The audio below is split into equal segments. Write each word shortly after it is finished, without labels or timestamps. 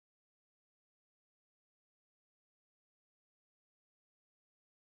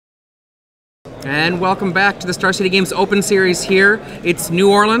And welcome back to the Star City Games Open Series here. It's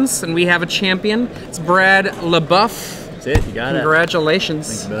New Orleans, and we have a champion. It's Brad LaBeouf. That's it, you got it.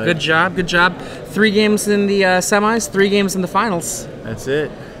 Congratulations. Thank you, good job, good job. 3 games in the semis, 3 games in the finals. That's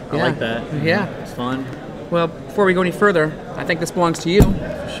it. I like that. Yeah. It's fun. Well, before we go any further, I think this belongs to you.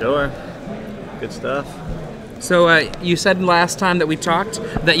 Sure. Good stuff. So you said last time that we talked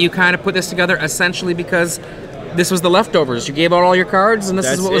that you kind of put this together essentially because this was the leftovers. You gave out all your cards, and this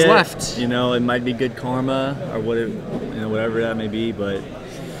is what was left. You know, it might be good karma or whatever that may be, but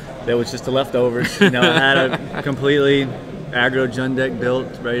that was just the leftovers. You know, I had a completely aggro Jund deck built,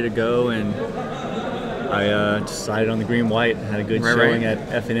 ready to go, and I decided on the green-white. Had a good showing at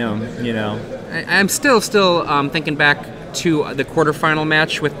F&M. You know, I'm still thinking back to the quarterfinal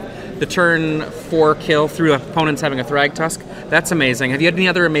match with the turn 4 kill through opponents having a Thrag Tusk. That's amazing. Have you had any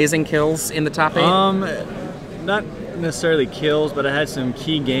other amazing kills in the top 8? Not necessarily kills, but I had some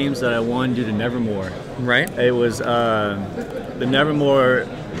key games that I won due to Nevermore. Right. It was the Nevermore,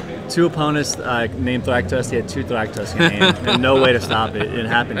 2 opponents named Thragtusk. He had 2 Thragtusk in hand, and no way to stop it. It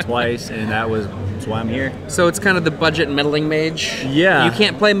happened twice, and that's why I'm here. So it's kind of the budget meddling mage. Yeah. You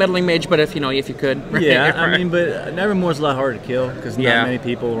can't play meddling mage, but if you could. Right? Yeah, I mean, but Nevermore's a lot harder to kill because not many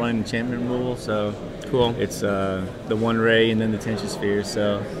people run champion rule. So cool. It's the 1 ray and then the tension spheres.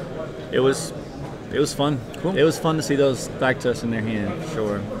 So it was fun. Cool. It was fun to see those Thragtusk in their hand, for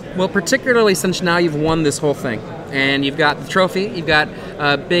sure. Well, particularly since now you've won this whole thing, and you've got the trophy, you've got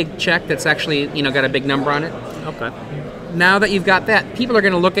a big check that's actually got a big number on it. Okay. Now that you've got that, people are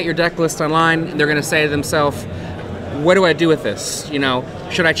going to look at your deck list online, and they're going to say to themselves, what do I do with this?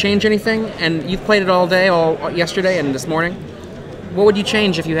 Should I change anything? And you've played it all day, all yesterday and this morning. What would you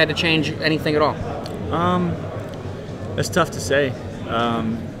change if you had to change anything at all? That's tough to say.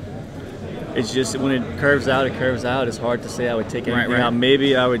 It's just when it curves out, it curves out. It's hard to say I would take anything out.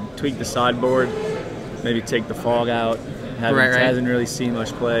 Maybe I would tweak the sideboard, maybe take the fog out. Hasn't really seen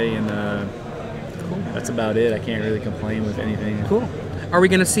much play, and that's about it. I can't really complain with anything. Cool. Are we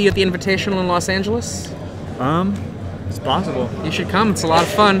going to see you at the Invitational in Los Angeles? It's possible. You should come. It's a lot of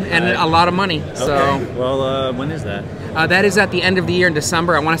fun and a lot of money. Okay. So. Well, when is that? That is at the end of the year in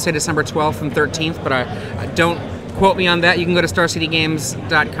December. I want to say December 12th and 13th, but I don't quote me on that. You can go to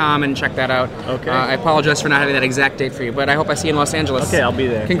starcitygames.com and check that out. Okay. I apologize for not having that exact date for you, but I hope I see you in Los Angeles. Okay, I'll be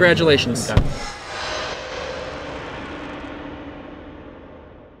there. Congratulations. Okay.